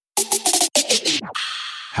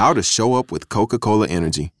How to show up with Coca-Cola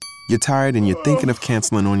Energy. You're tired and you're thinking of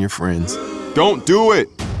canceling on your friends. Don't do it!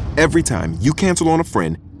 Every time you cancel on a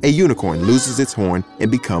friend, a unicorn loses its horn and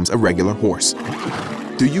becomes a regular horse.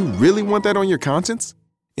 Do you really want that on your conscience?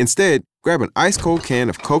 Instead, grab an ice-cold can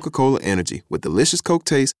of Coca-Cola Energy with delicious Coke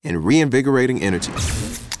taste and reinvigorating energy.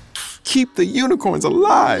 Keep the unicorns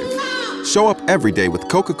alive! Show up every day with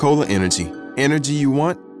Coca-Cola Energy. Energy you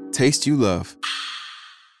want, taste you love.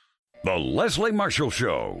 The Leslie Marshall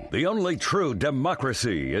Show, the only true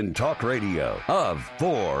democracy in talk radio. Of,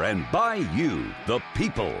 for, and by you, the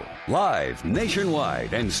people. Live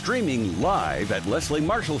nationwide and streaming live at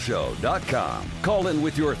lesliemarshallshow.com. Call in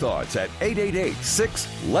with your thoughts at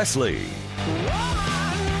 888-6-LESLIE.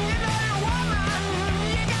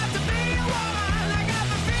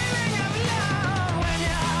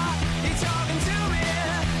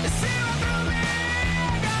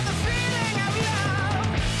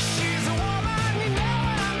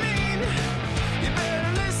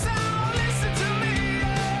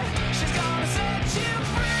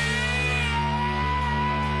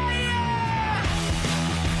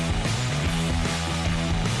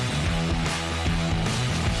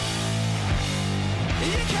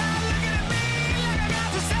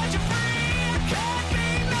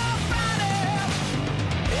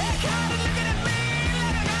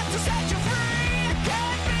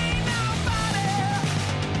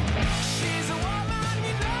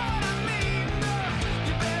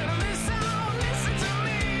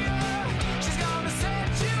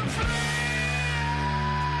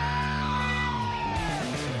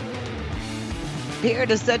 Here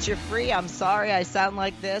to set you free. I'm sorry I sound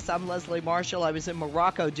like this. I'm Leslie Marshall. I was in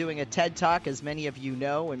Morocco doing a TED Talk, as many of you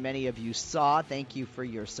know and many of you saw. Thank you for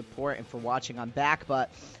your support and for watching. I'm back,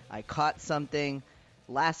 but I caught something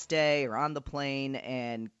last day or on the plane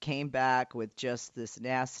and came back with just this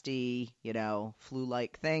nasty,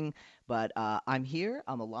 flu-like thing. But I'm here,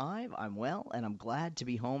 I'm alive, I'm well, and I'm glad to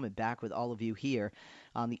be home and back with all of you here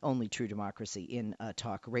on the only true democracy in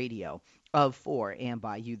talk radio. Of, for, and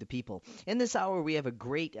by you, the people. In this hour, we have a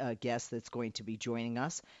great guest that's going to be joining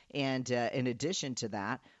us. And in addition to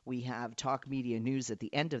that, we have Talk Media News at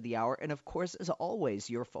the end of the hour. And of course, as always,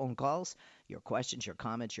 your phone calls, your questions, your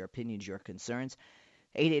comments, your opinions, your concerns.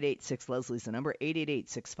 888-6-LESLIE is the number.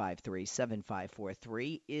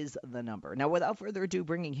 888-653-7543 is the number. Now, without further ado,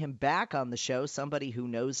 bringing him back on the show, somebody who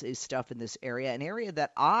knows his stuff in this area, an area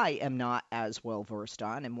that I am not as well versed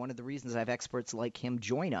on, and one of the reasons I have experts like him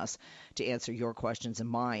join us to answer your questions and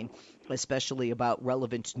mine, especially about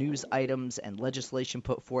relevant news items and legislation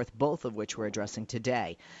put forth, both of which we're addressing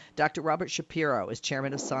today. Dr. Robert Shapiro is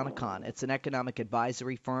chairman of Sonecon. It's an economic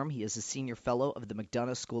advisory firm. He is a senior fellow of the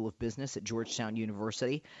McDonough School of Business at Georgetown University.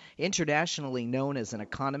 Internationally known as an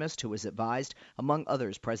economist who has advised, among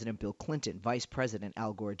others, President Bill Clinton, Vice President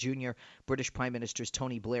Al Gore Jr., British Prime Ministers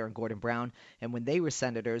Tony Blair and Gordon Brown, and when they were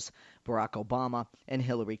senators, Barack Obama and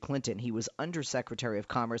Hillary Clinton. He was Undersecretary of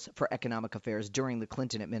Commerce for Economic Affairs during the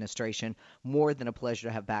Clinton administration. More than a pleasure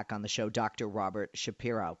to have back on the show Dr. Robert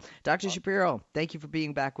Shapiro. Dr. Shapiro, thank you for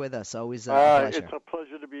being back with us. Always a pleasure. It's a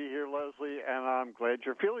pleasure to be here, Leslie, and I'm glad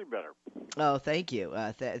you're feeling better. Oh, thank you.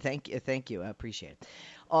 Thank you. I appreciate it.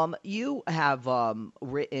 You have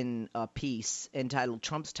written a piece entitled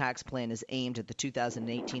 "Trump's Tax Plan is Aimed at the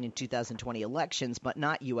 2018 and 2020 Elections, but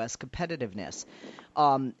Not U.S. Competitiveness."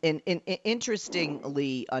 And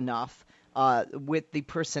interestingly enough, with the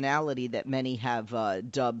personality that many have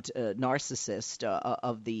dubbed narcissist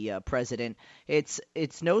of the president, it's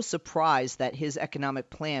no surprise that his economic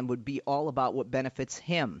plan would be all about what benefits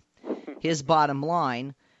him, his bottom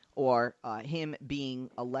line, or him being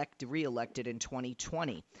reelected in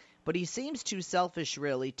 2020. But he seems too selfish,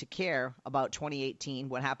 really, to care about 2018,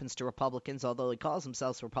 what happens to Republicans. Although he calls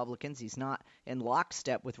himself Republicans, he's not in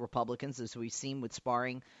lockstep with Republicans, as we've seen with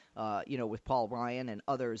sparring, with Paul Ryan and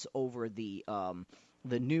others over the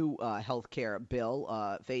new health care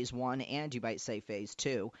bill, Phase 1, and you might say Phase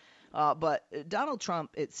 2. But Donald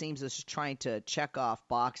Trump, it seems, is trying to check off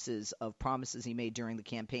boxes of promises he made during the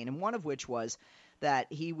campaign, and one of which was that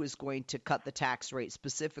he was going to cut the tax rate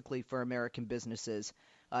specifically for American businesses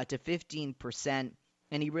to 15%,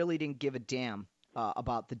 and he really didn't give a damn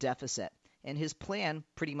about the deficit. And his plan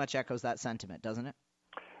pretty much echoes that sentiment, doesn't it?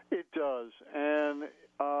 It does. And,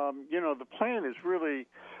 the plan is really,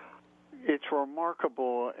 it's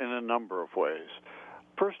remarkable in a number of ways.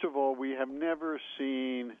 First of all, we have never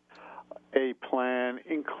seen a plan,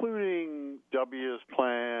 including W's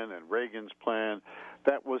plan and Reagan's plan,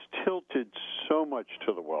 that was tilted so much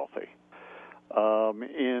to the wealthy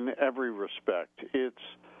in every respect.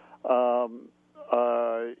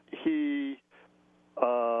 He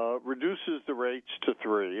reduces the rates to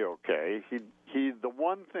 3. Okay, the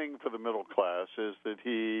one thing for the middle class is that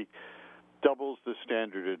he doubles the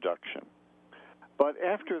standard deduction. But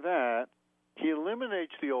after that, he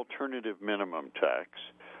eliminates the alternative minimum tax,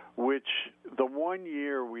 which the 1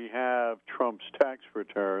 year we have Trump's tax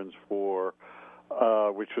returns for,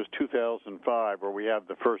 which was 2005, where we have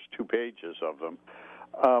the first 2 pages of them,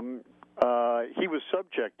 he was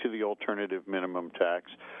subject to the alternative minimum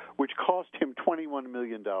tax, which cost him $21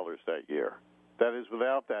 million that year. That is,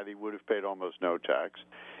 without that, he would have paid almost no tax.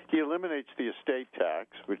 He eliminates the estate tax,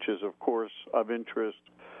 which is, of course, of interest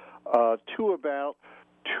to about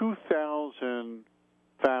 2,000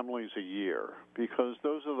 families a year, because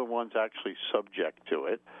those are the ones actually subject to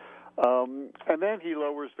it. And then he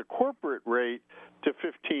lowers the corporate rate to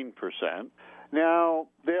 15%. Now,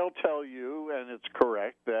 they'll tell you, and it's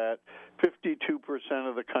correct, that 52%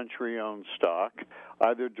 of the country owns stock,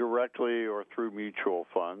 either directly or through mutual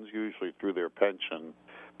funds, usually through their pension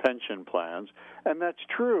plans. And that's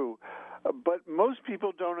true, but most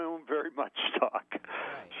people don't own very much stock. Right.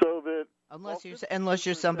 So that unless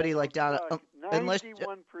you're somebody like Donald,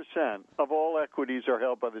 91% of all equities are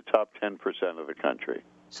held by the top 10% of the country.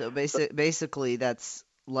 So basically, that's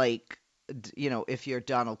like, if you're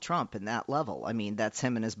Donald Trump in that level, I mean, that's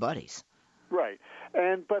him and his buddies. Right,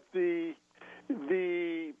 but the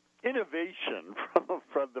innovation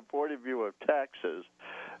from the point of view of taxes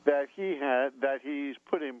that he's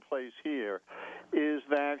put in place here is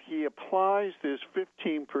that he applies this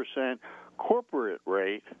 15% corporate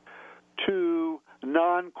rate to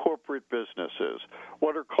non-corporate businesses,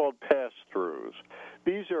 what are called pass-throughs.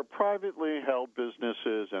 These are privately held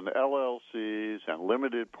businesses and LLCs and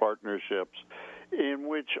limited partnerships in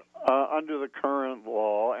which, under the current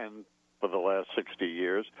law and for the last 60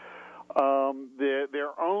 years,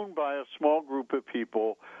 they're owned by a small group of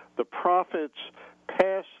people. The profits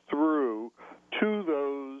pass through to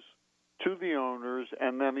the owners,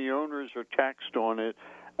 and then the owners are taxed on it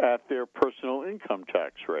at their personal income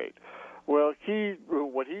tax rate. Well,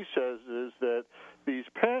 what he says is that these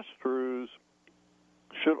pass-throughs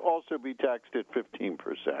should also be taxed at 15%.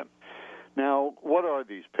 Now, what are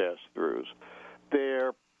these pass-throughs?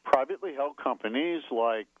 They're privately held companies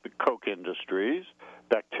like the Koch Industries,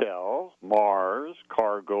 Bechtel, Mars,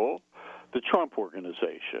 Cargill, the Trump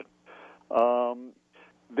Organization.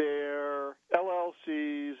 They're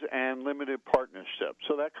LLCs and limited partnerships.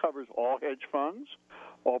 So that covers all hedge funds,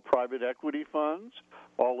 all private equity funds,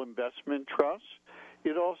 all investment trusts.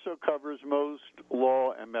 It also covers most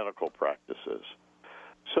law and medical practices.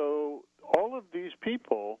 So all of these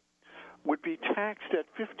people would be taxed at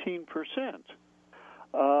 15%,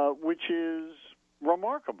 which is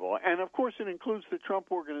remarkable. And, of course, it includes the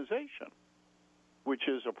Trump Organization, which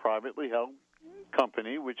is a privately held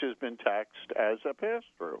company which has been taxed as a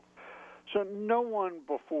pass-through. So no one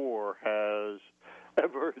before has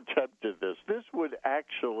ever attempted this. This would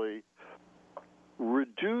actually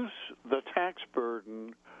reduce the tax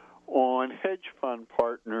burden on hedge fund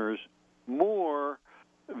partners more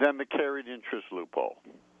than the carried interest loophole.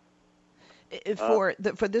 For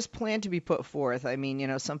this plan to be put forth, I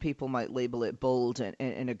mean, some people might label it bold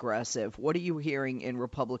and aggressive. What are you hearing in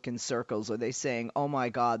Republican circles? Are they saying, oh, my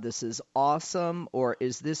God, this is awesome, or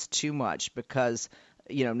is this too much because,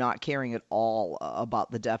 not caring at all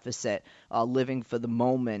about the deficit, living for the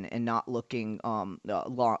moment and not looking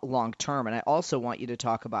long term? And I also want you to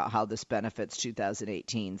talk about how this benefits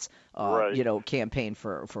 2018's, campaign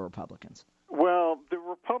for Republicans. Well, the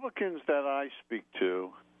Republicans that I speak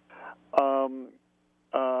to,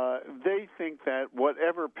 they think that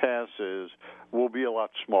whatever passes will be a lot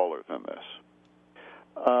smaller than this.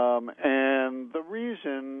 And the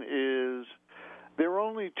reason is there are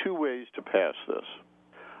only 2 ways to pass this.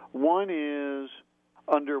 One is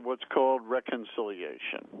under what's called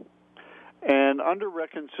reconciliation. And under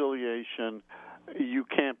reconciliation, you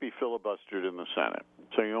can't be filibustered in the Senate.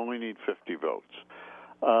 So you only need 50 votes.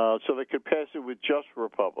 So they could pass it with just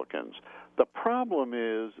Republicans. The problem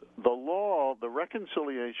is the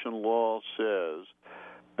reconciliation law says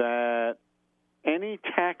that any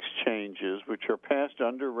tax changes which are passed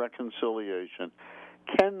under reconciliation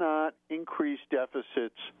cannot increase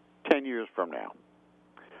deficits 10 years from now.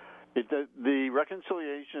 The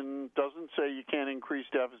reconciliation doesn't say you can't increase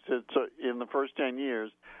deficits in the first 10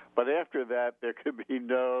 years, but after that there could be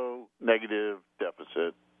no negative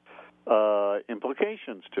deficit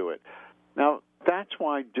implications to it. Now, that's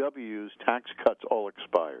why W's tax cuts all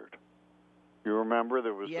expired. You remember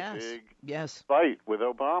there was a big fight with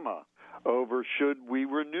Obama over should we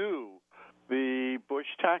renew the Bush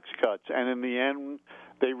tax cuts, and in the end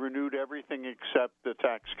They renewed everything except the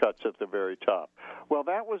tax cuts at the very top. Well,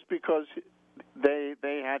 that was because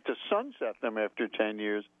they had to sunset them after 10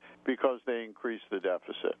 years because they increased the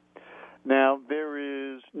deficit. Now,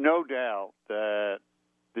 there is no doubt that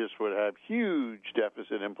this would have huge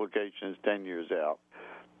deficit implications 10 years out.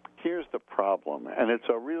 Here's the problem, and it's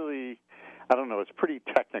it's pretty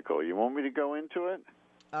technical. You want me to go into it?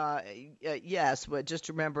 Yes, but just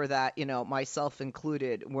remember that, myself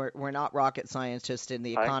included, we're not rocket scientists in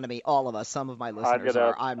the economy, all of us. Some of my listeners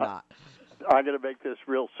are. I'm not. I'm going to make this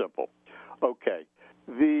real simple. Okay.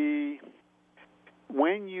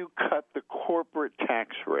 When you cut the corporate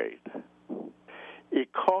tax rate,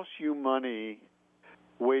 it costs you money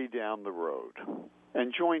way down the road.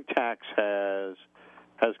 And joint tax has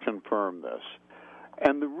confirmed this.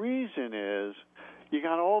 And the reason is you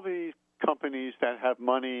got all these companies that have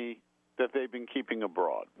money that they've been keeping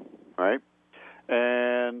abroad, right?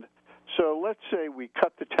 And so let's say we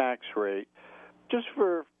cut the tax rate just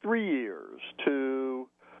for 3 years to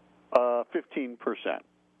 15%.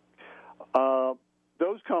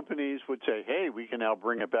 Those companies would say, hey, we can now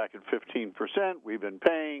bring it back at 15%. We've been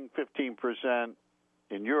paying 15%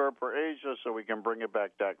 in Europe or Asia, so we can bring it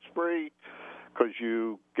back tax-free because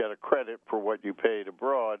you get a credit for what you paid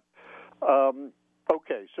abroad.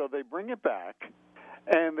 Okay, so they bring it back,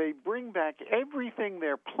 and they bring back everything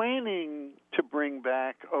they're planning to bring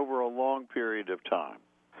back over a long period of time.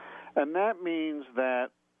 And that means that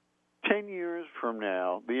 10 years from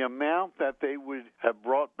now, the amount that they would have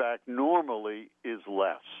brought back normally is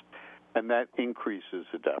less, and that increases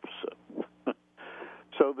the deficit.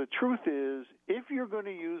 So the truth is, if you're going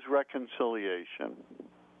to use reconciliation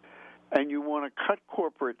and you want to cut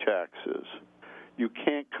corporate taxes, you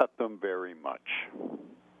can't cut them very much.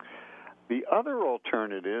 The other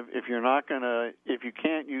alternative, if you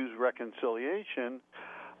can't use reconciliation,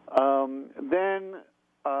 then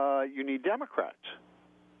you need Democrats.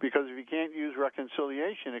 Because if you can't use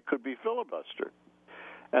reconciliation, it could be filibustered.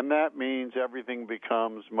 And that means everything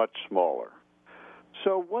becomes much smaller.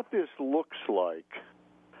 So what this looks like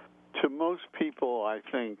to most people, I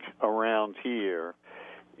think, around here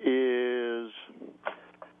is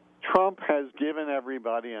Trump has given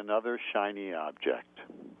everybody another shiny object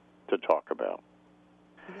to talk about.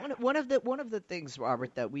 One of the things,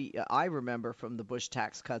 Robert, that I remember from the Bush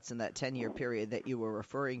tax cuts in that 10-year period that you were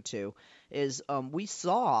referring to is we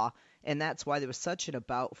saw, and that's why there was such an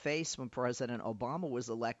about face when President Obama was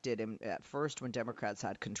elected, and at first when Democrats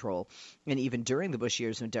had control, and even during the Bush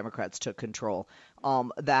years when Democrats took control,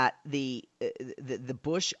 that the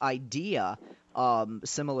Bush idea,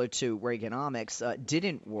 similar to Reaganomics,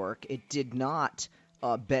 didn't work. It did not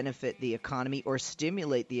benefit the economy or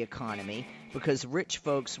stimulate the economy because rich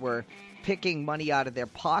folks were picking money out of their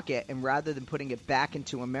pocket, and rather than putting it back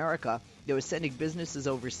into America, they were sending businesses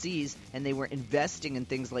overseas, and they were investing in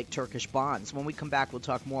things like Turkish bonds. When we come back, we'll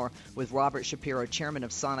talk more with Robert Shapiro, chairman of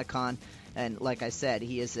Sonicon, and like I said,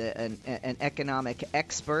 he is an economic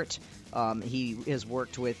expert. He has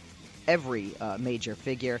worked with every major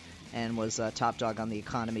figure and was top dog on the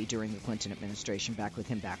economy during the Clinton administration. Back with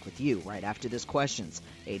him, back with you, right after this questions.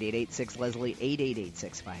 888-6-LESLIE,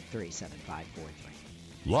 888-653-7543.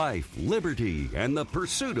 Life, liberty, and the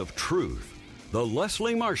pursuit of truth. The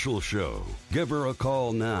Leslie Marshall Show. Give her a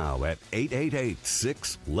call now at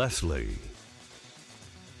 888-6-LESLIE.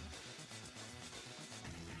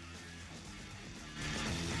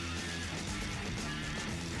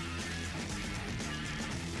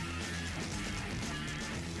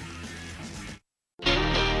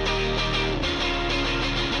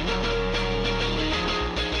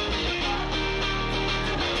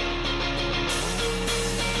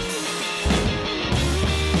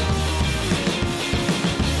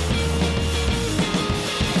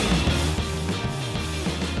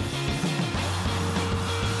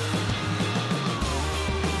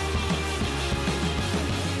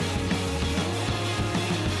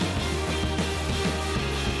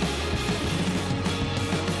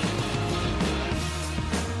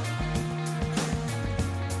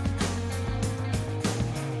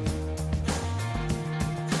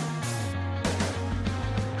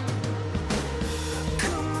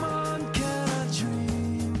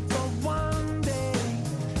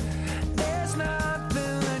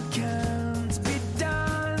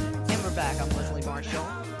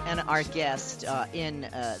 Our guest in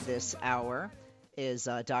this hour is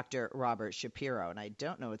Dr. Robert Shapiro, and I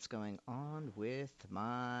don't know what's going on with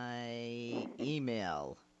my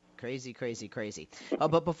email. Crazy.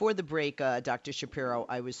 But before the break, Dr. Shapiro,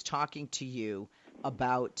 I was talking to you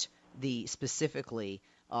about specifically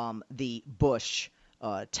the Bush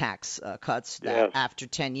tax cuts that Yes. after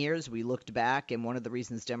 10 years we looked back, and one of the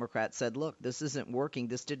reasons Democrats said, look, this isn't working,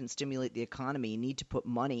 this didn't stimulate the economy, you need to put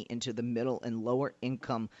money into the middle and lower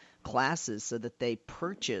income classes so that they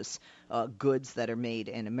purchase goods that are made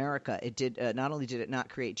in America. It did not only did it not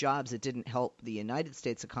create jobs, it didn't help the United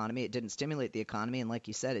States economy, it didn't stimulate the economy, and like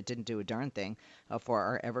you said, it didn't do a darn thing for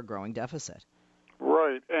our ever-growing deficit.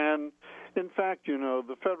 Right. And in fact,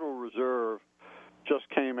 the Federal Reserve just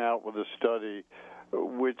came out with a study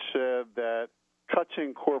which said that cuts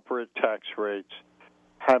in corporate tax rates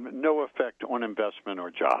have no effect on investment or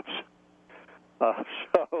jobs.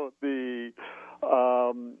 So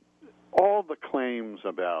all the claims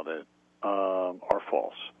about it are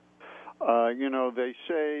false. They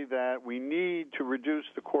say that we need to reduce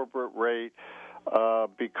the corporate rate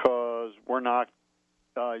because we're not,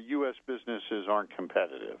 U.S. businesses aren't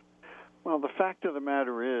competitive. Well, the fact of the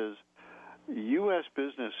matter is, U.S.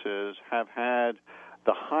 businesses have had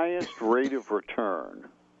the highest rate of return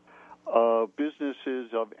of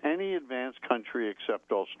businesses of any advanced country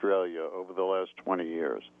except Australia over the last 20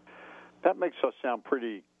 years. That makes us sound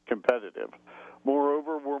pretty competitive.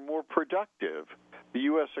 Moreover, we're more productive. The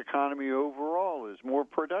U.S. economy overall is more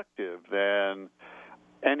productive than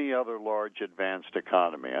any other large advanced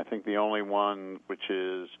economy. I think the only one which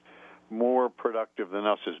is more productive than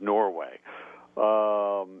us is Norway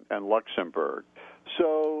and Luxembourg.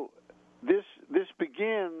 So this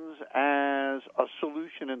begins as a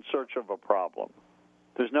solution in search of a problem.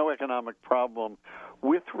 There's no economic problem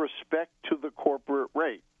with respect to the corporate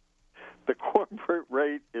rate. The corporate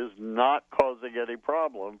rate is not causing any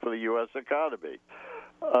problem for the U.S. economy.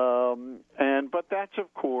 But that's,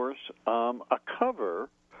 of course, a cover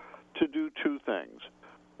to do two things.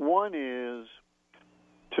 One is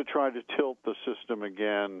to try to tilt the system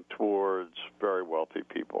again towards very wealthy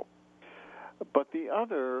people. But the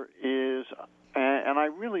other is, and I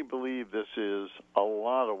really believe this is a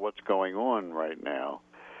lot of what's going on right now,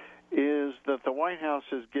 is that the White House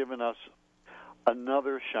has given us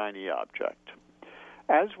another shiny object.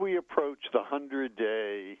 As we approach the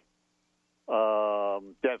 100-day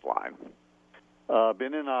deadline,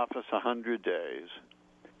 been in office 100 days,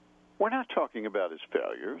 we're not talking about his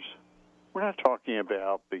failures. We're not talking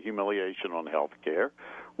about the humiliation on health care.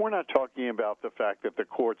 We're not talking about the fact that the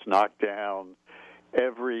courts knocked down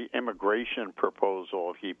every immigration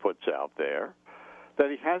proposal he puts out there, that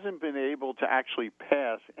he hasn't been able to actually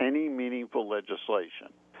pass any meaningful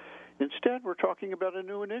legislation. Instead, we're talking about a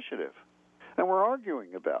new initiative, and we're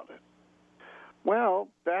arguing about it. Well,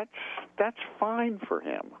 that's fine for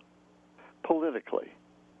him politically,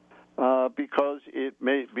 because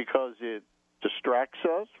it distracts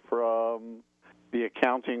us from the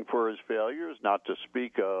accounting for his failures, not to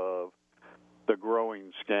speak of the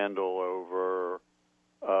growing scandal over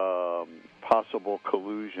possible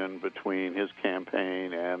collusion between his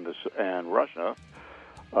campaign and Russia,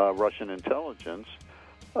 Russian intelligence.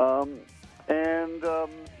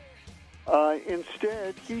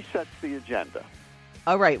 Instead, he sets the agenda.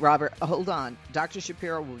 All right, Robert, hold on. Dr.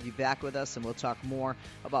 Shapiro will be back with us, and we'll talk more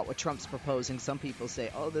about what Trump's proposing. Some people say,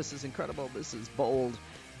 oh, this is incredible, this is bold,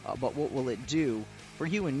 but what will it do for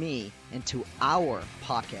you and me and to our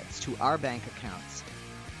pockets, to our bank accounts?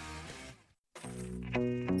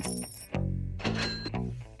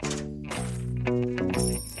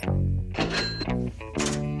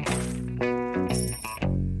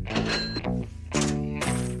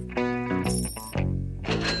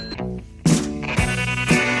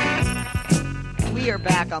 We are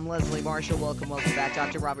back. I'm Leslie Marshall. Welcome back.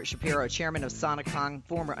 Dr. Robert Shapiro, chairman of Sonnequin,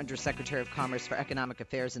 former Undersecretary of Commerce for Economic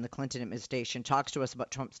Affairs in the Clinton administration, talks to us about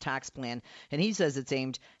Trump's tax plan, and he says it's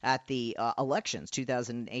aimed at the elections,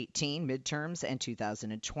 2018 midterms and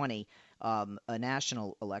 2020 a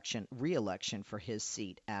national election, re-election for his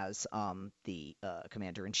seat as the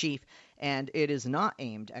commander-in-chief. And it is not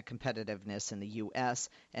aimed at competitiveness in the U.S.,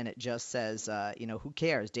 and it just says, who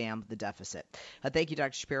cares? Damn the deficit. Thank you,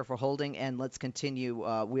 Dr. Shapiro, for holding, and let's continue.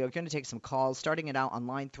 We are going to take some calls. Starting it out on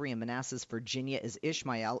line 3 in Manassas, Virginia, is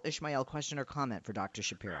Ishmael. Ishmael, question or comment for Dr.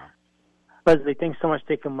 Shapiro? Leslie, thanks so much for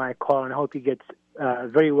taking my call, and I hope you get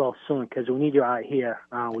very well soon, because we need you out here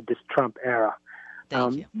with this Trump era.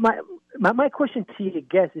 Thank you. My question to you, I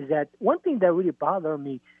guess, is that one thing that really bothered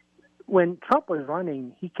me, when Trump was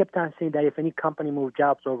running, he kept on saying that if any company moves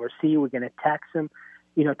jobs overseas, we're going to tax them,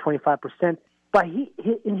 25%. But he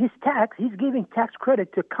in his tax, he's giving tax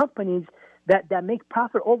credit to companies that make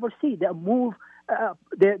profit overseas, that move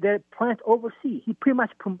their plant overseas. He pretty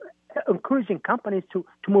much encouraging companies to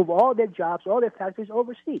move all their jobs, all their factories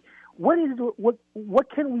overseas. What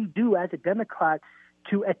can we do as a Democrat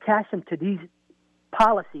to attach them to these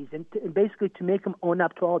policies and basically to make them own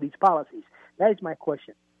up to all these policies? That is my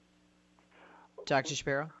question. Dr.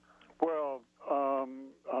 Shapiro? Well,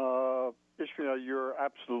 Ishmael, you're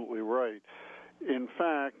absolutely right. In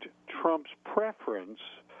fact, Trump's preference,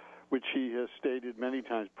 which he has stated many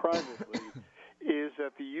times privately, is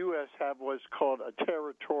that the U.S. have what's called a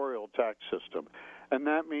territorial tax system. And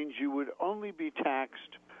that means you would only be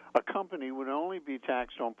taxed, a company would only be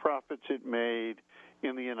taxed on profits it made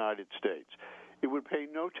in the United States. It would pay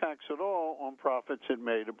no tax at all on profits it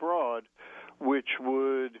made abroad, which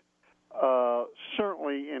would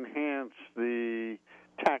certainly enhance the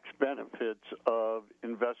tax benefits of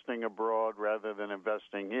investing abroad rather than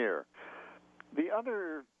investing here. The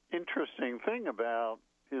other interesting thing about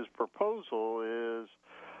his proposal is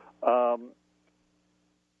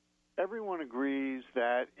everyone agrees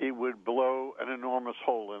that it would blow an enormous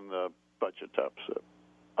hole in the budget deficit,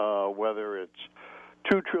 whether it's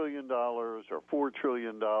 $2 trillion or $4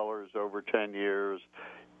 trillion over 10 years,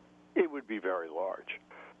 it would be very large.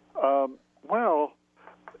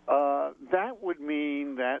 That would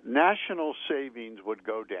mean that national savings would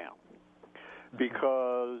go down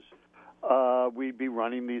because we'd be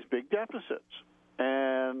running these big deficits.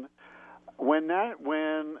 And when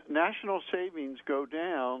national savings go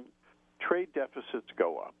down, trade deficits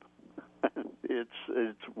go up.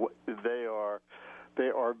 They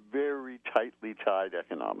are very tightly tied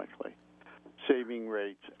economically, saving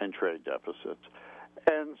rates and trade deficits.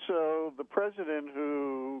 And so the president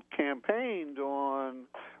who campaigned on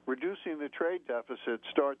reducing the trade deficit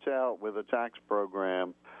starts out with a tax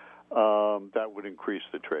program that would increase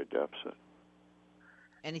the trade deficit.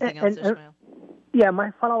 Anything else, Ishmael? Yeah,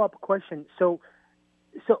 my follow-up question. So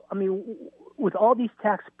I mean, with all these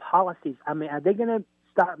tax policies, I mean, are they going to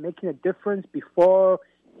start making a difference before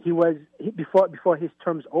his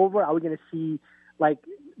term's over? Are we going to see like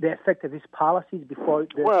the effect of his policies before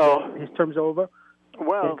his term's over?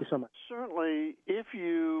 Well, thank you so much. Certainly, if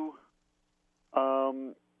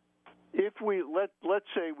let's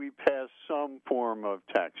say we pass some form of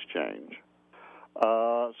tax change,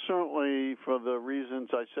 certainly for the reasons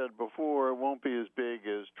I said before, it won't be as big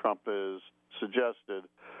as Trump has suggested,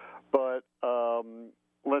 but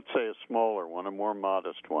let's say a smaller one, a more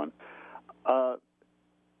modest one.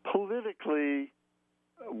 Politically,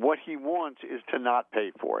 what he wants is to not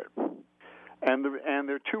pay for it. And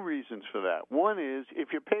there are two reasons for that. One is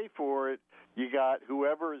if you pay for it, you got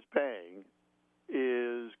whoever is paying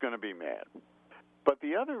is going to be mad. But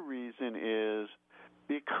the other reason is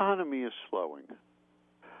the economy is slowing.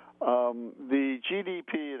 The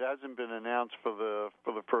GDP, it hasn't been announced for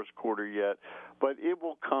the first quarter yet, but it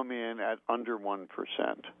will come in at under 1%.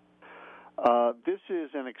 This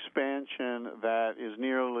is an expansion that is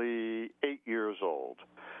nearly 8 years old.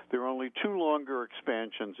 There are only two longer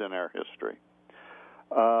expansions in our history.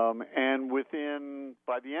 And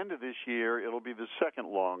by the end of this year, it'll be the second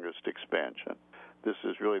longest expansion. This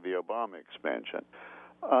is really the Obama expansion.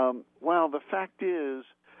 Well, the fact is,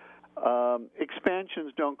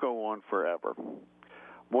 expansions don't go on forever.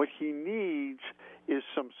 What he needs is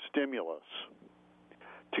some stimulus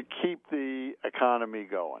to keep the economy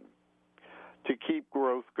going, to keep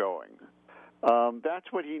growth going.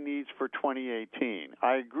 That's what he needs for 2018.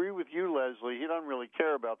 I agree with you, Leslie. He doesn't really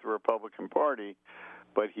care about the Republican Party,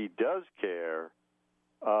 but he does care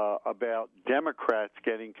about Democrats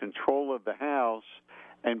getting control of the House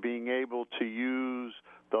and being able to use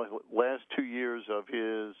the last 2 years of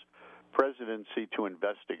his presidency to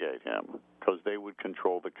investigate him because they would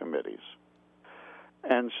control the committees.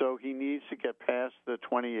 And so he needs to get past the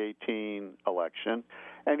 2018 election,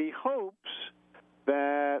 and he hopes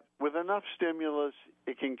that with enough stimulus,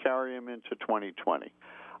 it can carry him into 2020.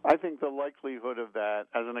 I think the likelihood of that,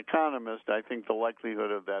 as an economist, I think the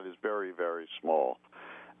likelihood of that is very, very small.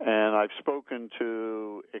 And I've spoken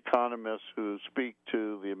to economists who speak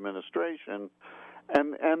to the administration,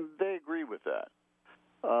 and they agree with that.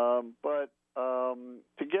 But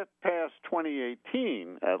to get past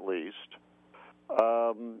 2018, at least,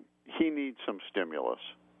 he needs some stimulus.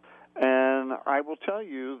 And I will tell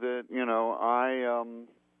you that,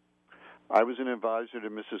 I was an advisor to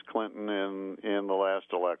Mrs. Clinton in the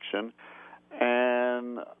last election,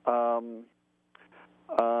 and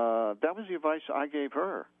that was the advice I gave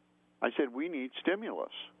her. I said, we need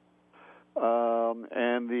stimulus.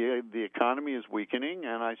 And the economy is weakening,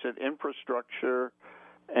 and I said infrastructure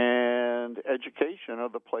and education are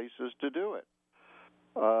the places to do it.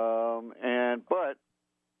 But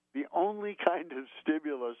the only kind of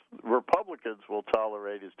stimulus Republicans will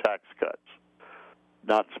tolerate is tax cuts,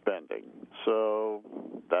 not spending. So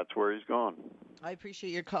that's where he's gone. I appreciate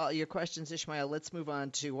your call, your questions, Ishmael. Let's move on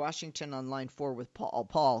to Washington on line 4 with Paul.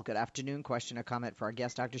 Paul, good afternoon. Question or comment for our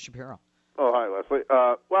guest, Dr. Shapiro. Oh, hi, Leslie.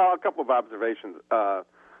 Well, a couple of observations. The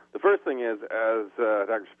first thing is, as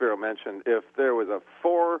Dr. Shapiro mentioned, if there was a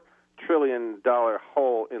 $4 trillion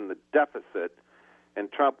hole in the deficit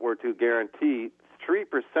and Trump were to guarantee 3%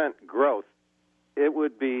 growth, it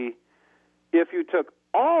would be, if you took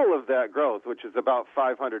all of that growth, which is about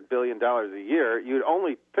 $500 billion a year, you'd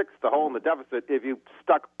only fix the hole in the deficit if you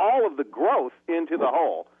stuck all of the growth into the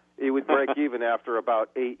hole. It would break even after about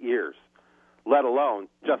 8 years, let alone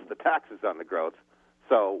just the taxes on the growth.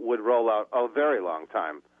 So would roll out a very long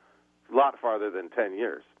time, a lot farther than 10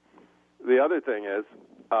 years. The other thing is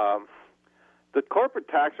the corporate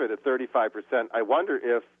tax rate of 35%, I wonder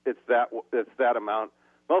if it's that amount,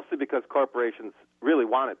 mostly because corporations really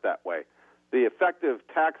want it that way. The effective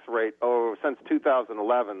tax rate since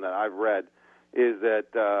 2011 that I've read is that,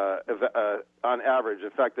 on average,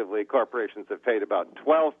 effectively, corporations have paid about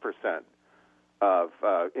 12% of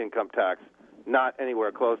income tax, not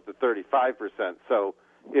anywhere close to 35%. So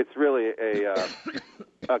it's really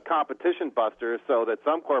a competition buster, so that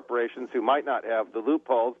some corporations who might not have the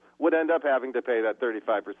loopholes would end up having to pay that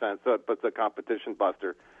 35%. So it puts a competition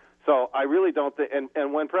buster. So I really don't think,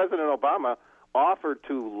 and when President Obama offered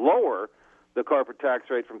to lower the corporate tax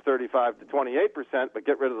rate from 35 to 28%, but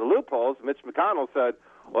get rid of the loopholes, Mitch McConnell said,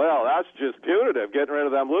 well, that's just punitive. Getting rid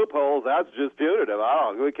of them loopholes, that's just punitive.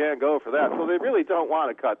 We can't go for that. So they really don't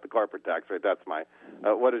want to cut the corporate tax rate. That's my,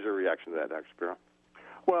 what is your reaction to that, Dr. Shapiro?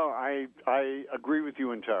 Well, I agree with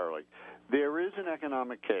you entirely. There is an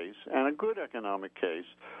economic case, and a good economic case,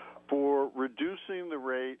 for reducing the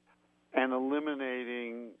rate and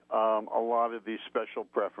eliminating a lot of these special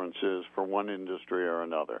preferences for one industry or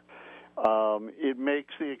another. It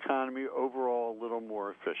makes the economy overall a little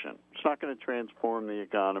more efficient. It's not going to transform the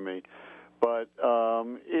economy, but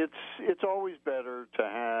it's always better to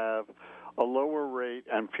have a lower rate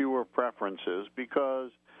and fewer preferences,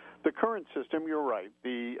 because the current system, you're right,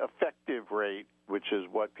 the effective rate, which is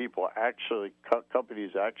what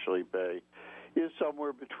companies actually pay, is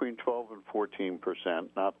somewhere between 12 and 14%,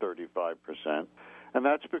 not 35%. And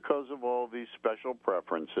that's because of all these special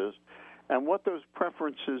preferences. And what those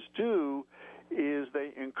preferences do is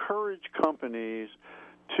they encourage companies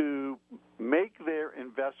to make their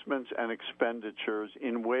investments and expenditures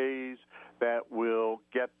in ways that will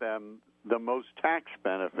get them the most tax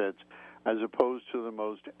benefits as opposed to the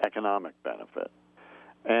most economic benefit.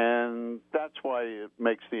 And that's why it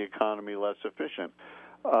makes the economy less efficient,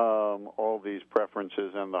 all these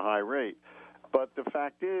preferences and the high rate. But the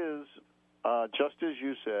fact is, just as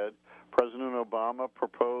you said, President Obama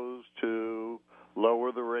proposed to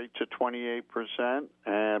lower the rate to 28%,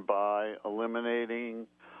 and by eliminating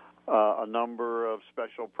a number of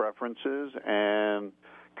special preferences, and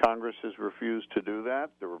Congress has refused to do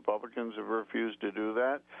that. The Republicans have refused to do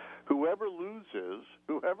that. Whoever loses,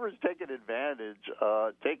 whoever is taking advantage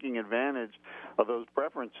of those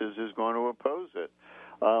preferences is going to oppose it.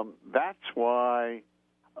 That's why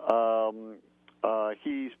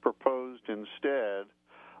he's proposed instead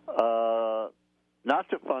not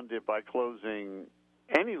to fund it by closing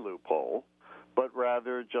any loophole, but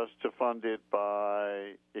rather just to fund it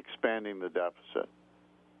by expanding the deficit.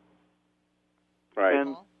 Right.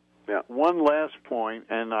 And one last point,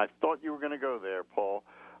 and I thought you were going to go there, Paul,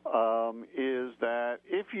 is that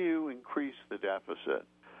if you increase the deficit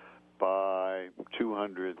by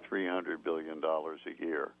 $200, $300 billion a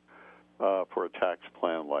year for a tax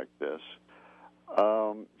plan like this,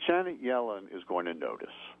 Janet Yellen is going to notice.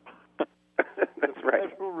 That's right. The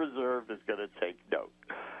Federal Reserve is going to take note.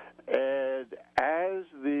 And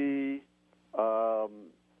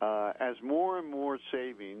as more and more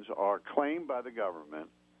savings are claimed by the government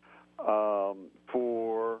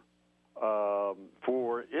for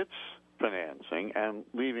its financing and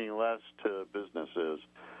leaving less to businesses,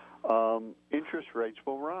 interest rates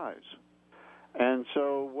will rise. And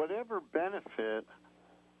so whatever benefit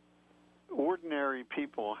ordinary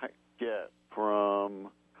people get from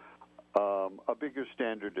a bigger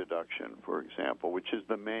standard deduction, for example, which is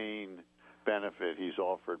the main benefit he's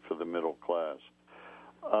offered for the middle class,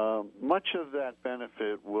 much of that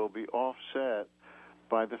benefit will be offset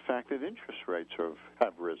by the fact that interest rates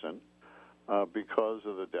have risen because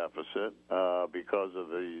of the deficit, because of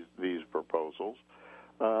these proposals.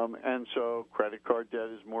 And so credit card debt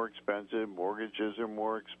is more expensive, mortgages are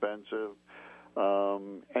more expensive.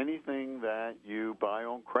 Anything that you buy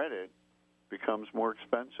on credit becomes more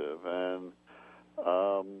expensive. And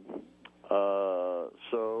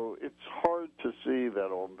so it's hard to see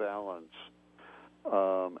that on balance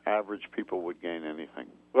average people would gain anything.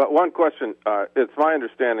 Well, one question. It's my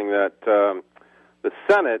understanding that the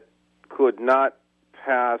Senate could not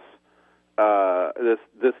pass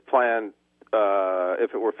this plan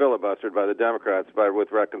if it were filibustered by the Democrats,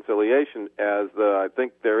 with reconciliation, as I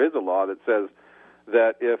think there is a law that says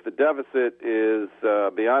that if the deficit is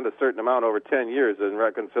beyond a certain amount over 10 years, then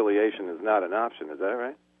reconciliation is not an option. Is that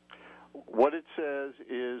right? What it says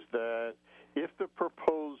is that if the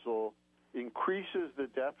proposal increases the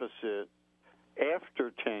deficit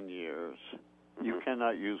after 10 years, you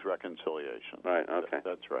cannot use reconciliation. Right, okay.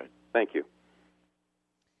 That's right. Thank you.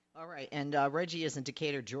 All right, and Reggie is in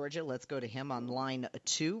Decatur, Georgia. Let's go to him on line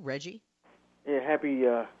 2. Reggie? Yeah,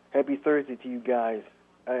 happy Thursday to you guys.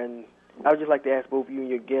 And I would just like to ask both you and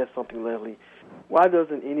your guest something, Leslie. Why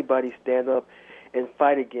doesn't anybody stand up and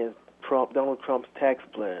fight against Donald Trump's tax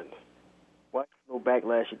plans? Why no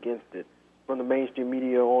backlash against it from the mainstream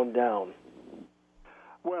media on down?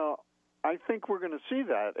 Well, I think we're going to see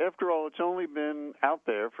that. After all, it's only been out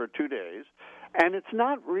there for 2 days, and it's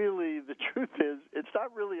not really, the truth is, it's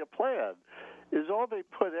not really a plan. All they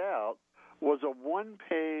put out was a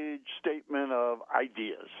one-page statement of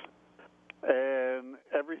ideas, and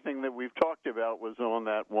everything that we've talked about was on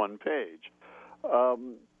that one page.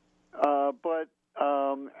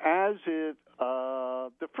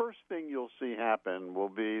 The first thing you'll see happen will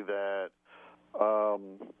be that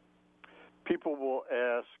people will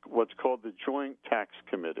ask what's called the Joint Tax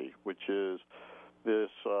Committee, which is this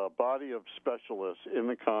body of specialists in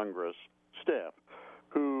the Congress staff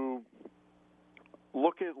who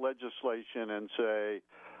look at legislation and say,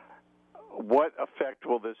 what effect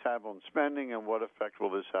will this have on spending and what effect will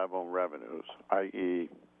this have on revenues, i.e.,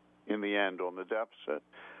 in the end, on the deficit.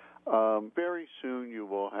 Very soon you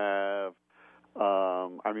will have,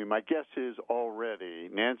 my guess is already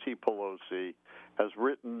Nancy Pelosi has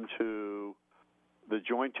written to the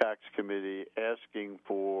Joint Tax Committee asking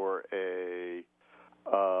for a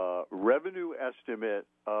revenue estimate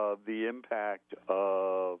of the impact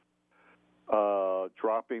of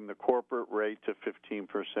dropping the corporate rate to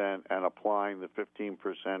 15% and applying the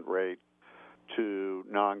 15% rate to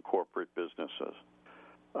non-corporate businesses.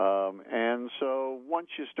 And so once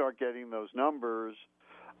you start getting those numbers,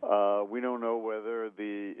 we don't know whether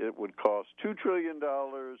it would cost $2 trillion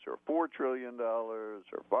or $4 trillion or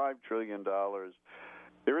 $5 trillion.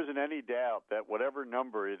 There isn't any doubt that whatever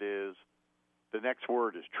number it is, the next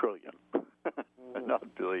word is trillion,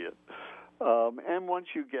 not billion. And once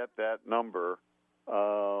you get that number,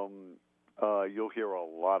 you'll hear a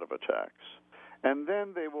lot of attacks. And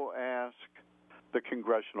then they will ask the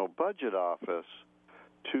Congressional Budget Office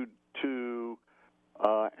to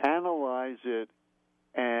analyze it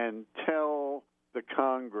and tell the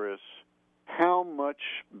Congress how much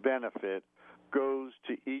benefit goes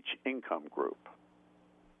to each income group.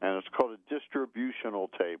 And it's called a distributional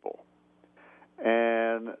table.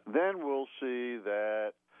 And then we'll see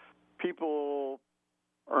that people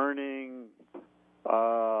earning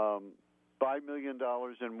 $5 million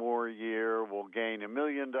and more a year will gain $1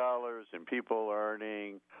 million, and people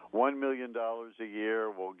earning $1 million a year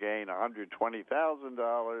will gain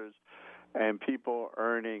 $120,000, and people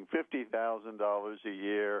earning $50,000 a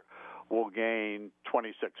year will gain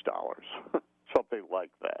 $26, something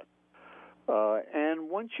like that. And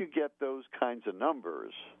once you get those kinds of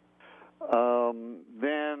numbers,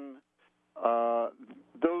 then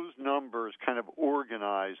those numbers kind of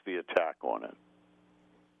organize the attack on it.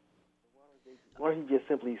 Why don't you just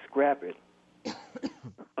simply scrap it?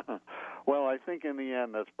 Well, I think in the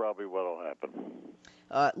end that's probably what will happen.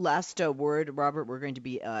 Last word, Robert, we're going to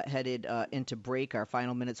be headed into break, our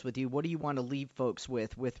final minutes with you. What do you want to leave folks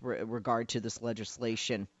with regard to this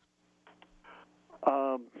legislation?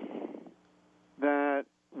 That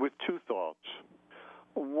with two thoughts.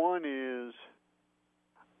 One is,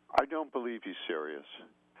 I don't believe he's serious.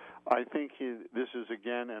 I think this is,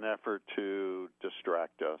 again, an effort to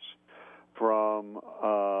distract us from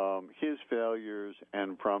his failures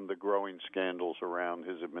and from the growing scandals around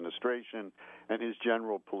his administration and his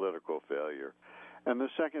general political failure. And the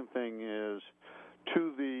second thing is,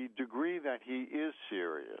 to the degree that he is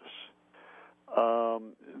serious,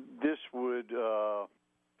 this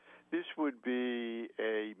would be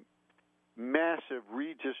a massive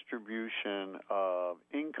redistribution of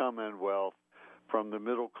income and wealth from the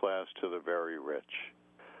middle class to the very rich.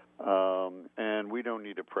 And we don't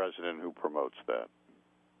need a president who promotes that.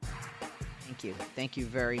 Thank you. Thank you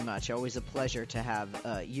very much. Always a pleasure to have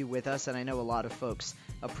you with us. And I know a lot of folks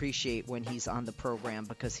appreciate when he's on the program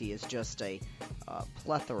because he is just a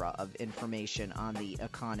plethora of information on the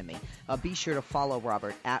economy. Be sure to follow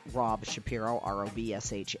Robert at Rob Shapiro,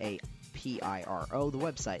 ROBSHAPIRO, P-I-R-O. The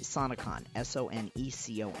website, Sonecon,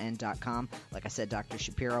 SONECON.com. Like I said, Dr.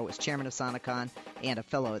 Shapiro is chairman of Sonecon and a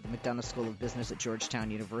fellow at the McDonough School of Business at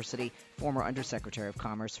Georgetown University, former Undersecretary of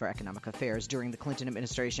Commerce for Economic Affairs during the Clinton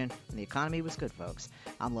administration. And the economy was good, folks.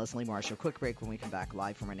 I'm Leslie Marshall. Quick break. When we come back,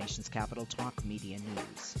 live from our nation's capital, Talk Media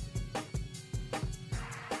News.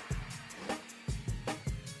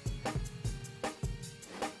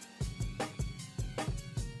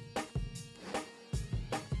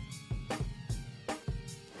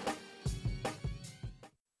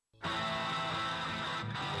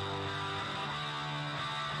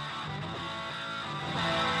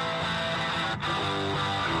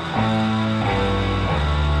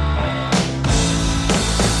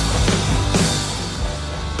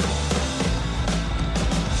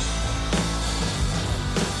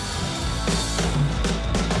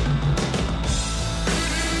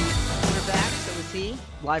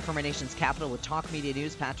 Live from our nation's capital with Talk Media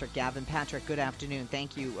News, Patrick Gavin. Patrick, good afternoon.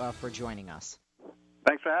 Thank you for joining us.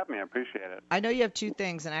 Thanks for having me. I appreciate it. I know you have two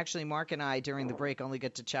things, and actually Mark and I during the break only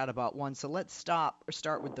get to chat about one. So let's start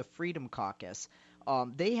with the Freedom Caucus.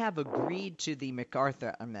 They have agreed to the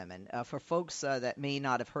MacArthur Amendment. For folks that may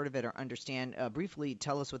not have heard of it or understand, briefly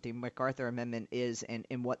tell us what the MacArthur Amendment is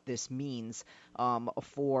and what this means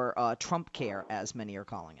for Trump care, as many are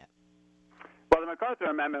calling it. Well, the MacArthur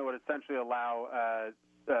Amendment would essentially allow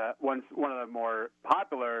one of the more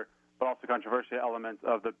popular but also controversial elements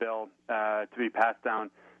of the bill to be passed down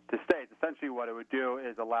to states. Essentially what it would do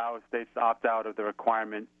is allow states to opt out of the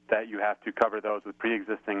requirement that you have to cover those with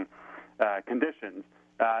pre-existing conditions.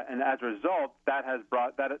 And as a result, that has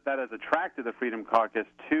attracted the Freedom Caucus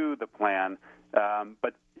to the plan,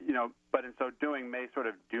 but in so doing may sort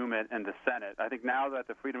of doom it in the Senate. I think now that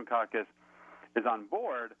the Freedom Caucus is on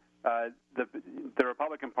board, the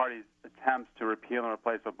Republican Party's attempts to repeal and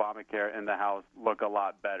replace Obamacare in the House look a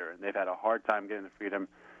lot better, and they've had a hard time getting the Freedom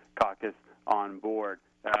Caucus on board.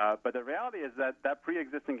 But the reality is that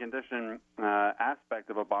pre-existing condition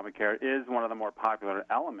aspect of Obamacare is one of the more popular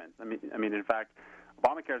elements. I mean, in fact,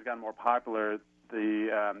 Obamacare has gotten more popular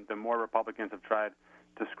the more Republicans have tried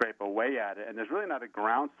to scrape away at it, and there's really not a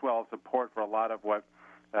groundswell of support for a lot of what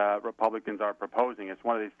Republicans are proposing. It's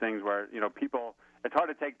one of these things where people. It's hard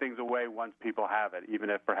to take things away once people have it,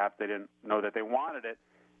 even if perhaps they didn't know that they wanted it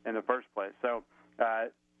in the first place. So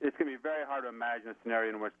it's going to be very hard to imagine a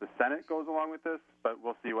scenario in which the Senate goes along with this, but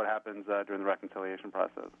we'll see what happens during the reconciliation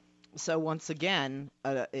process. So once again,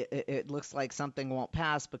 it looks like something won't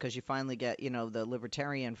pass because you finally get, the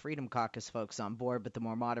Libertarian Freedom Caucus folks on board, but the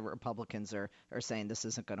more moderate Republicans are saying this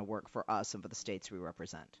isn't going to work for us and for the states we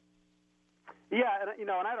represent. Yeah, and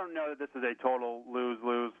I don't know that this is a total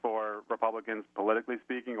lose-lose for Republicans politically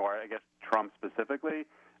speaking, or I guess Trump specifically.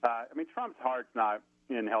 Trump's heart's not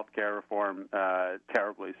in health care reform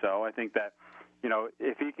terribly so. I think that,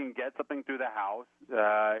 if he can get something through the House,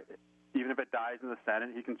 even if it dies in the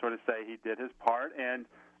Senate, he can sort of say he did his part and,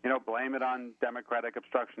 blame it on Democratic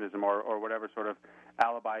obstructionism or whatever sort of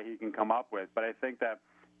alibi he can come up with. But I think that,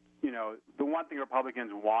 the one thing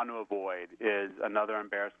Republicans want to avoid is another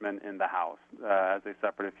embarrassment in the House, as they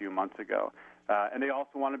suffered a few months ago. And they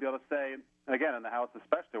also want to be able to say, again, in the House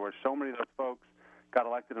especially, where so many of those folks got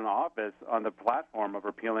elected in office on the platform of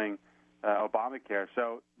repealing Obamacare.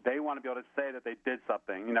 So they want to be able to say that they did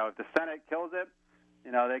something. If the Senate kills it,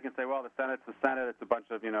 they can say, well, the Senate's the Senate. It's a bunch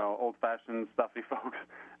of, old-fashioned, stuffy folks,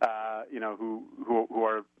 who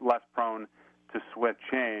are less prone to swift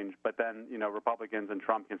change, but then, Republicans and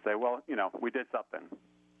Trump can say, well, we did something.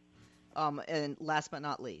 And last but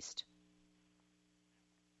not least,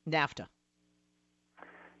 NAFTA.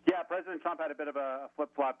 Yeah, President Trump had a bit of a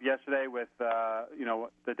flip-flop yesterday with,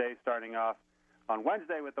 the day starting off on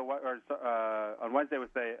Wednesday with a White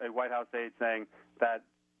House aide saying that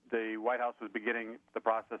the White House was beginning the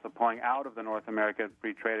process of pulling out of the North American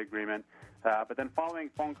Free Trade Agreement. But then following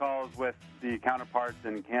phone calls with the counterparts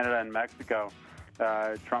in Canada and Mexico,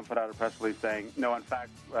 Trump put out a press release saying, no, in fact,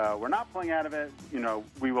 we're not pulling out of it.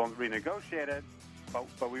 We will renegotiate it,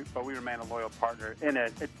 but we remain a loyal partner in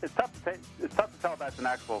it. It's tough to tell if that's an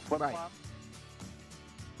actual flip-flop. Right.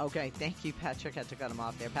 Okay, thank you, Patrick. I had to cut him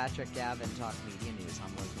off there. Patrick Gavin, Talk Media News.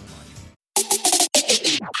 I'm Leslie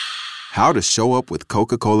Marshall. How to show up with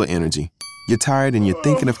Coca-Cola Energy. You're tired and you're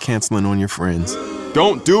thinking of canceling on your friends.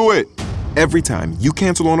 Don't do it! Every time you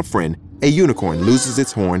cancel on a friend, a unicorn loses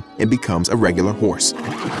its horn and becomes a regular horse.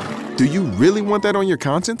 Do you really want that on your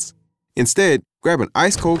conscience? Instead, grab an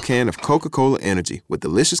ice-cold can of Coca-Cola Energy with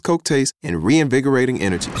delicious Coke taste and reinvigorating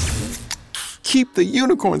energy. Keep the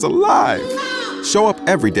unicorns alive! Show up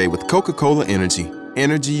every day with Coca-Cola Energy.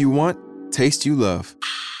 Energy you want, taste you love.